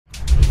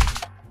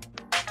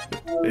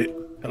Hey,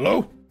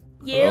 hello?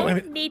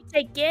 You need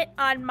to get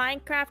on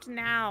Minecraft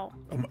now.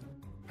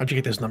 How'd you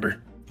get this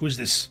number? Who's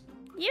this?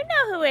 You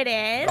know who it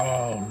is.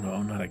 Oh,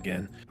 no, not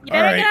again. You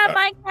better get on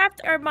Minecraft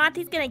or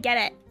Monty's gonna get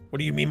it. What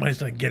do you mean Monty's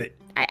gonna get it?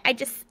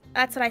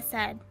 That's what I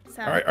said.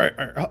 So. All right.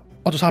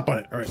 I'll just hop on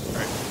it. All right.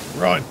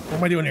 We're on. What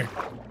am I doing here?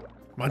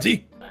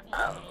 Monty?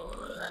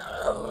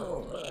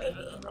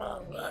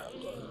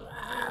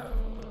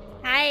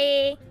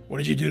 Hi. What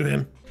did you do to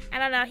him? I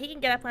don't know. He can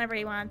get up whenever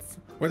he wants.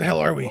 Where the hell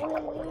are we?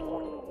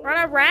 We're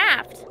on a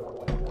raft.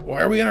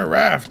 Why are we on a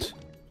raft?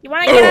 You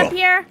want to get up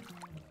here?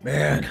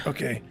 Man.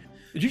 Okay.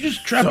 Did you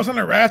just trap us on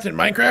a raft in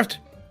Minecraft?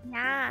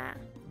 Yeah.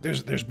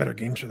 There's better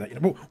games for that, you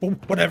know. Well,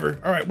 whatever.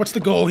 All right. What's the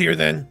goal here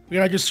then? We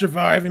gotta just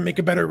survive and make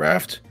a better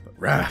raft.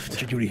 Raft? What'd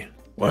she do to you?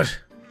 What?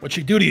 What'd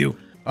she do to you?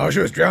 Oh, she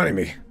was drowning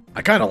me.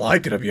 I kind of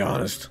liked it, to be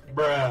honest.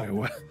 Bruh.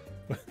 What?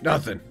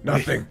 Nothing.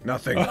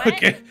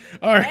 Okay.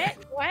 All right.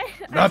 What?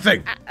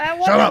 Nothing. I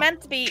wasn't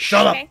meant to be.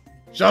 Shut up.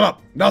 Shut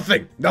up.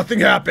 Nothing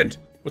happened.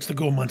 What's the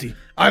goal, Monty?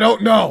 I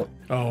don't know.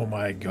 Oh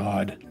my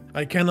God.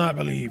 I cannot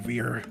believe we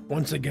are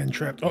once again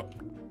trapped. Oh.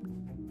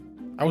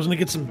 I was gonna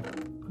get some.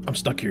 I'm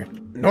stuck here.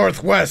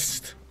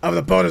 Northwest of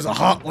the boat is a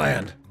hot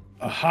land.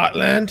 A hot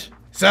land?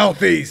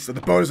 Southeast of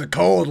the boat is a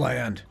cold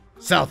land.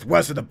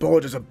 Southwest of the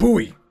boat is a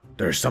buoy.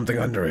 There's something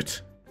under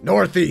it.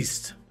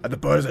 Northeast of the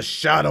boat is a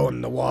shadow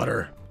in the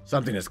water.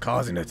 Something is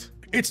causing it.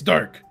 It's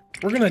dark.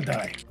 We're gonna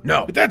die.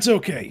 No. But that's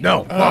okay.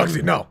 No,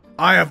 Foxy, no.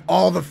 I have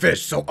all the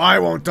fish, so I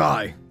won't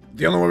die.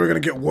 The only way we're gonna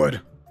get wood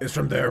is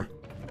from there.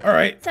 All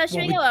right. So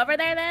should we go over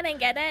there then and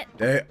get it?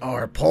 They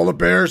are polar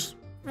bears.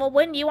 Well,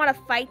 wouldn't you want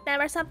to fight them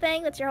or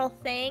something? That's your whole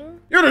thing.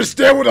 You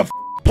understand what a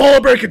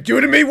polar bear could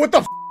do to me? What the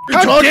are you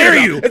how talking dare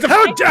about? you? It's a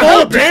how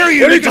polar bear. Dare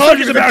you? What are you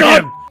talking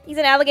about him? He's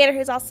an alligator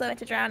who's also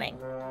into drowning.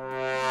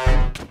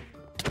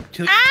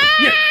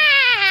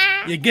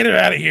 Yeah, get it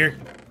out of here.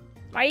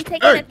 Why are you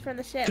taking it from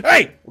the ship?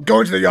 Hey! We're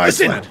going to the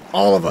Iceland.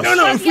 All of us.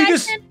 No, if we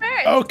just...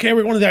 First. Okay,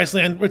 we're going to the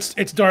Iceland.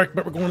 It's dark,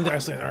 but we're going to the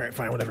Iceland. All right,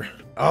 fine, whatever.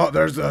 Oh,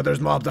 there's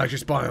mobs actually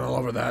spawning all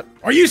over that.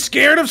 Are you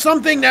scared of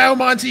something now,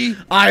 Monty?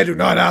 I do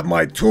not have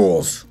my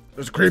tools.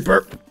 There's a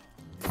creeper.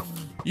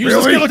 Use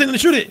the skeleton and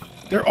shoot it.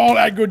 They're all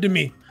aggroed to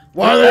me.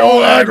 Why are they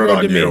all aggroed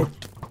on you?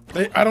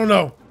 I don't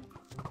know.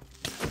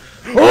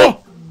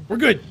 Oh! We're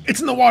good. It's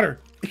in the water.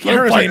 It can't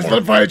hurt us anymore. Let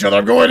them fight each other.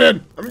 I'm going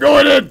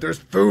in. There's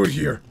food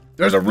here.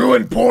 There's a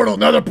ruined portal.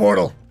 Another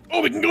portal.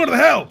 Oh, we can go to the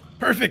hell.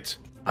 Perfect.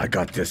 I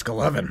got disc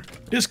 11.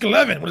 Disc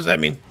 11? What does that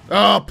mean?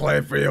 I'll play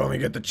it for you when we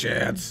get the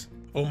chance.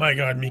 Oh my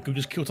God, Miku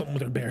just killed something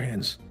with her bare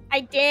hands.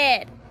 I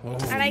did.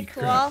 Aren't I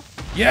cool?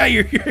 Yeah,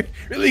 you're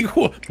really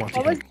cool.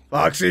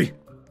 Foxy,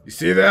 you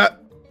see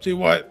that? See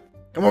what?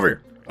 Come over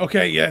here.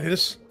 Okay, yeah,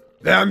 this.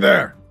 Down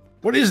there.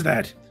 What is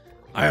that?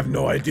 I have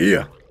no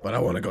idea, but I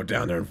want to go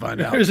down there and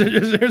find out. There's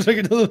like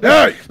a little,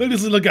 hey! Look at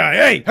this little guy.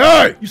 Hey!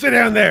 Hey! You stay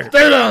down there.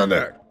 Stay down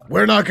there.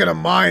 We're not gonna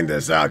mine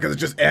this out because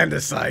it's just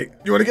andesite.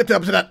 You want to get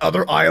up to that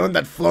other island,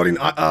 that floating?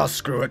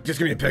 Screw it. Just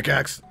give me a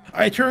pickaxe.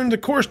 I turned the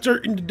coarse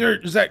dirt into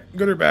dirt. Is that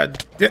good or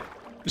bad? Did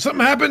something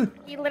happen?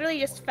 He literally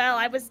just fell.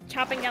 I was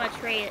chopping down a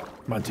tree.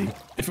 Monty,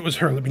 if it was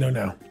her, let me know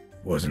now.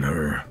 Wasn't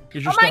her.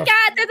 Oh my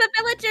God! There's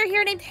a villager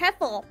here named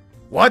Heffel.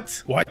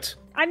 What? What?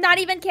 I'm not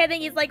even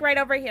kidding. He's like right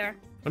over here.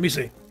 Let me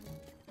see.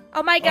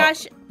 Oh my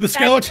gosh. The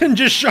skeleton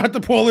just shot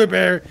the polar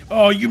bear.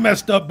 Oh, you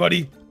messed up,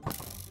 buddy.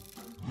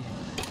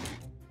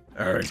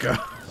 There we go.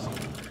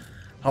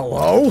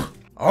 Hello?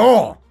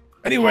 Oh.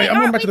 Anyway, I'm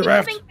going back to the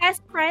raft. Are we becoming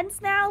best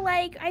friends now?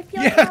 Like, I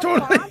feel like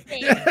totally.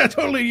 Bonding. Yeah,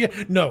 totally.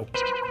 Yeah. No.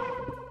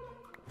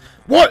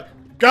 What?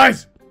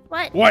 Guys.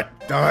 What?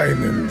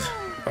 Diamond.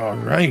 All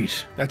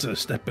right. That's a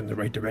step in the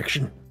right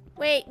direction.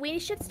 Wait, we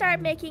should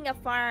start making a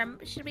farm.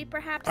 Should we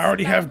perhaps... I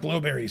already have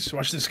glowberries.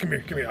 Watch this. Come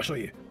here. I'll show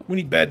you. We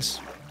need beds.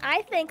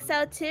 I think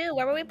so, too.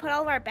 Where will we put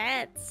all of our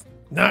beds?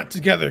 Not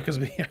together, because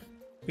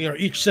we are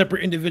each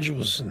separate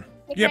individuals. And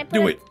yep,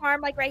 do it. Farm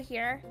like right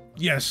here?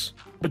 Yes,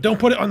 but don't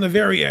put it on the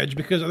very edge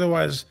because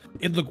otherwise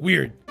it'd look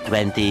weird.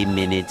 20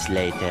 minutes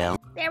later.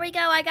 There we go.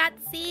 I got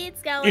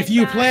seeds going. If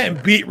you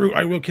plant beetroot,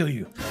 I will kill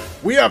you.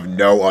 We have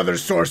no other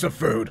source of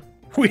food.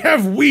 We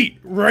have wheat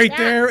right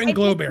there and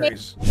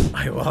glowberries.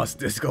 I lost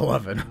disc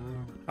 11.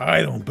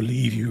 I don't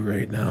believe you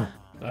right now.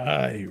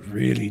 I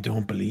really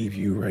don't believe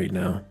you right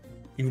now.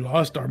 You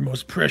lost our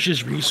most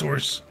precious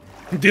resource.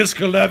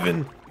 Disc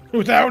 11.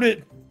 Without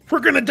it, we're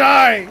gonna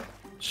die.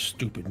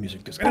 Stupid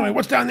music disc. Anyway,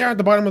 what's down there at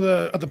the bottom of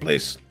the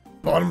place?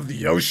 Bottom of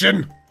the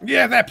ocean?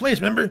 Yeah, that place,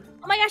 remember?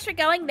 Oh my gosh, you're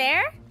going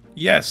there?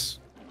 Yes.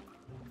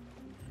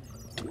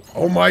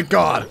 Oh my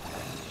God.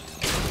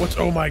 What's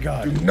oh my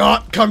God? Do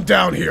not come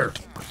down here.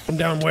 Come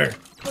down where?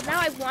 Well, now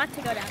I want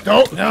to go down there.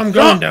 Don't. Now I'm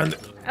going down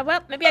there.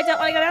 Well, maybe I don't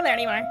want to go down there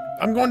anymore.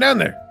 I'm going down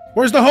there.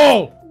 Where's the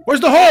hole? Where's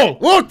the hole?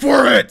 Look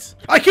for it.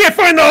 I can't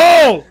find the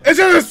hole. It's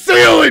in the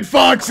ceiling,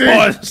 Foxy.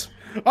 Pause.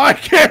 I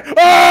can't.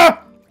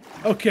 Ah!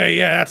 Okay,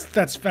 yeah,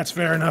 that's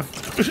fair enough.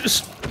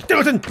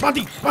 Skeleton,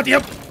 Monty,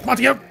 help!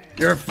 Monty, help!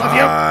 You're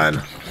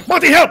fine.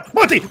 Monty, help!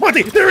 Monty,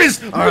 there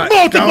is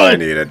multiple! All I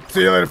needed.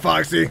 See you later,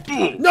 Foxy.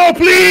 No,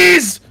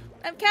 please!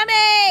 I'm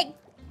coming!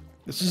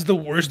 This is the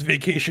worst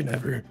vacation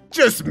ever.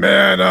 Just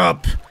man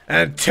up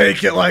and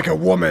take it like a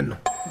woman.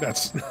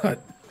 That's not...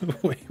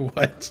 Wait,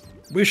 what?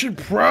 We should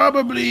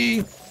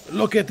probably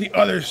look at the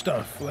other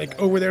stuff, like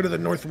over there to the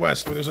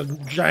northwest, where there's a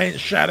giant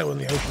shadow in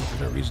the ocean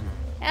for no reason.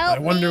 Help I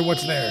wonder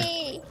what's me. there.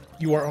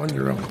 You are on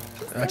your own.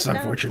 That's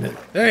unfortunate.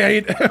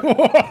 Hey,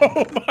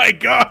 oh my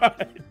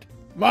god!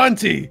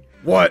 Monty!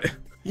 What?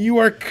 You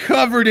are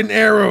covered in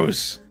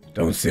arrows!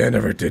 Don't say I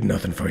never did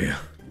nothing for you.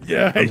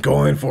 Yeah, I'm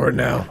going for it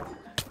now.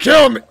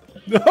 Kill me!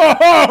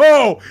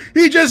 Oh!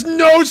 He just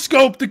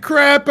no-scoped the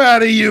crap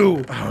out of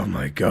you! Oh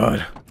my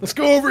god. Let's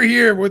go over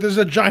here where there's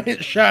a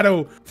giant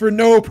shadow for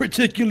no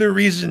particular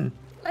reason.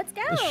 Let's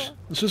go.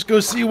 Let's just go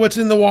see what's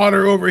in the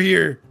water over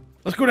here.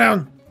 Let's go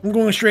down. I'm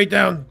going straight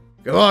down.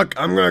 Good luck.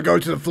 I'm gonna go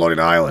to the floating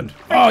island.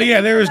 Oh yeah,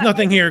 there is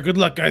nothing here. Good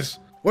luck, guys.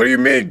 What do you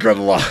mean, good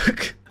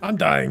luck? I'm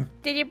dying.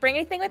 Did you bring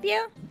anything with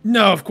you?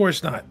 No, of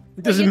course not.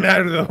 It doesn't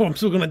matter though. I'm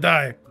still gonna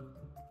die.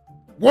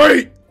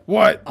 Wait!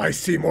 What? I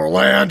see more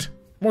land.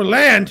 More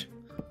land?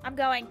 I'm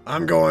going.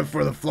 I'm going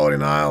for the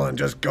floating island.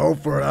 Just go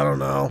for it. I don't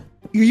know.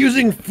 You're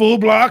using full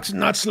blocks,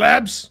 not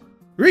slabs?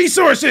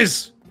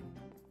 Resources!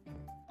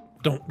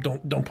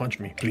 Don't punch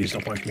me. Please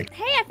don't punch me.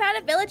 Hey, I found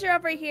a villager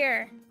over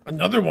here.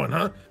 Another one,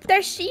 huh?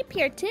 There's sheep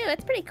here too.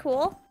 It's pretty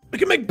cool. We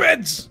can make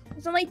beds.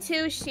 There's only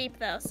 2 sheep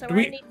though, so We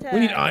we need to.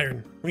 need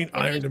iron. We need we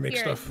iron need to make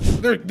fury. stuff.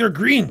 They're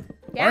green.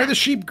 Why Yeah. are the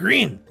sheep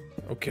green?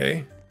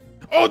 Okay.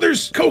 Oh,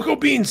 there's cocoa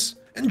beans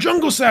and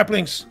jungle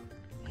saplings.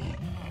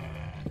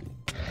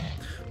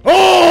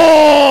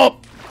 Oh!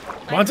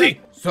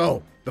 Monty,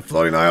 So, the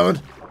floating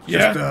island?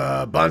 Yeah. Just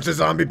a bunch of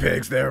zombie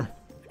pigs there.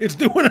 it's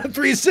doing a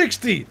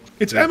 360.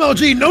 It's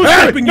MLG no Hey!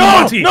 scoping you, No!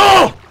 Monty.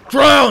 No!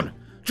 Drown!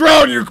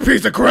 Drown, you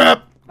piece of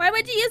crap! Why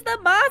would you use the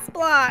moss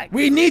block?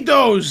 We need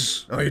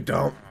those. No, you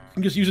don't. You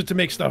can just use it to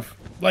make stuff.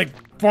 Like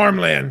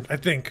farmland, I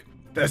think.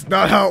 That's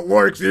not how it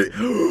works.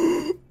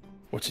 You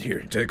What's here?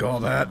 take all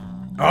that.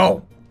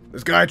 Oh,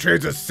 this guy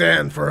trades us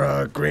sand for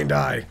a green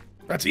dye.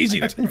 That's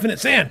easy. That's infinite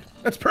sand.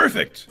 That's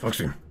perfect.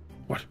 Foxy.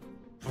 What?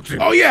 Foxy.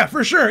 Oh yeah,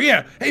 for sure.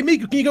 Yeah. Hey,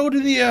 Miku, can you go to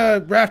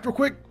the raft real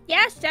quick?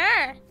 Yeah,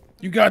 sure.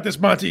 You got this,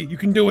 Monty. You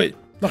can do it.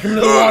 Knock him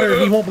into the water.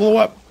 He won't blow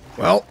up.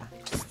 Well,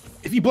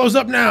 If he blows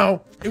up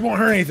now, it won't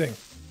hurt anything.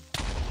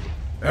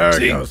 there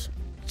See? it goes.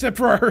 Except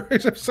for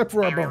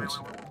our bones.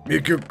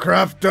 Miku,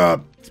 craft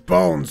up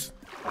bones.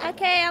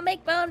 Okay, I'll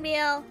make bone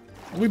meal.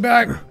 We'll be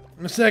back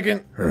in a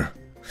second.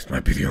 This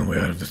might be the only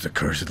way out of this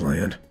accursed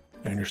land.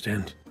 I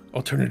understand.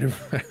 Alternative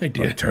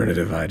idea.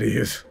 Alternative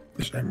ideas.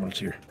 There's emeralds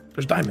here.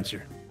 There's diamonds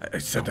here. I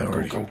said that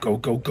already. Go, go,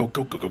 go, go,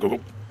 go, go, go, go, go.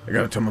 I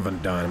got a tome of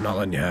undying. I'm not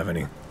letting you have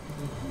any.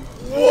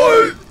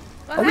 What?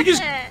 What Are we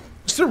just-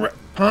 happened?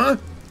 Huh?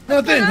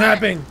 Nothing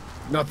happened.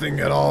 Nothing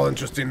at all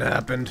interesting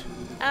happened.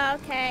 Oh,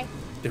 okay.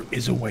 There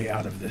is a way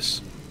out of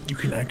this. You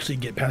can actually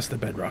get past the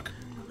bedrock.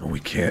 No, we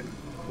can't.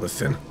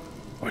 Listen.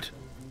 What?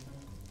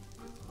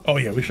 Oh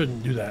yeah, we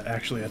shouldn't do that.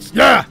 Actually, that's.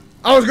 Yeah,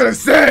 I was gonna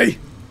say.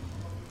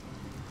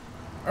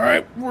 All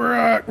right,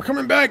 we're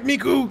coming back,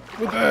 Miku.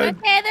 With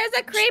Okay, there's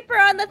a creeper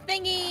on the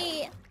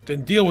thingy. to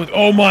deal with.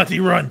 Oh, Monty,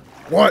 run!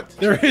 What?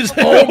 There is.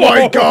 Oh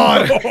my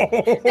God.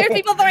 There's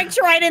people throwing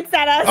tridents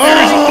at us.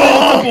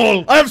 Oh,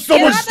 multiple. I have so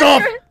Get much out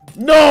stuff. there.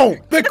 No.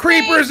 The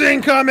creeper's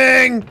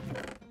incoming.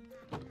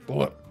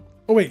 Blow up.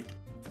 Oh wait,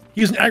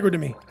 he's an aggro to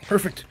me.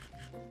 Perfect.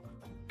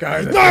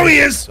 Guys, I No, think he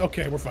is.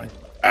 Okay, we're fine.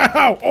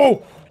 Ow!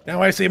 Oh,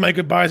 now I say my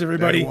goodbyes,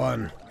 everybody. they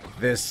won.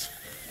 This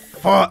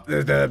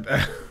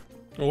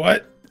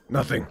What?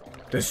 nothing.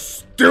 This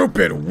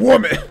stupid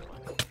woman.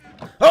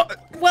 Oh,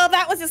 Well,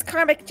 that was his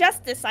karmic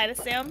justice, I'd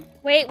assume.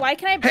 Wait, why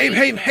can I Hey,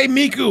 breathe? hey, hey,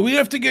 Miku, we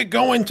have to get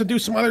going to do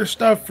some other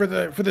stuff for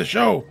the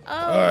show.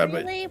 Oh,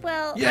 but- really?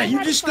 Well, Yeah, I you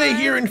had just stay fun.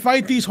 here and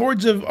fight these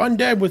hordes of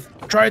undead with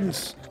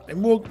tridents,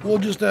 and we'll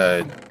just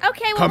Okay,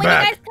 well, Come when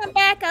back. you guys come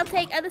back, I'll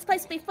take. This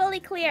place will be fully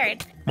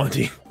cleared.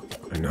 Monty,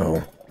 I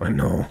know.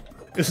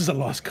 this is a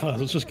lost cause.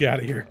 Let's just get out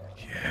of here.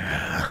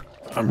 Yeah.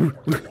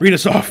 Read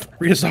us off.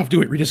 Read us off.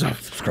 Do it. Read us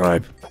off.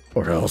 Subscribe,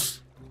 or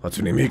else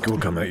Hatsune Miku will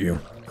come at you,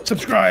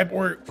 Subscribe,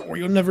 or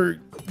you'll never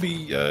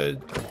be. or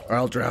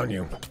I'll drown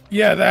you.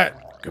 Yeah,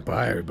 that.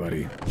 Goodbye,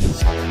 everybody.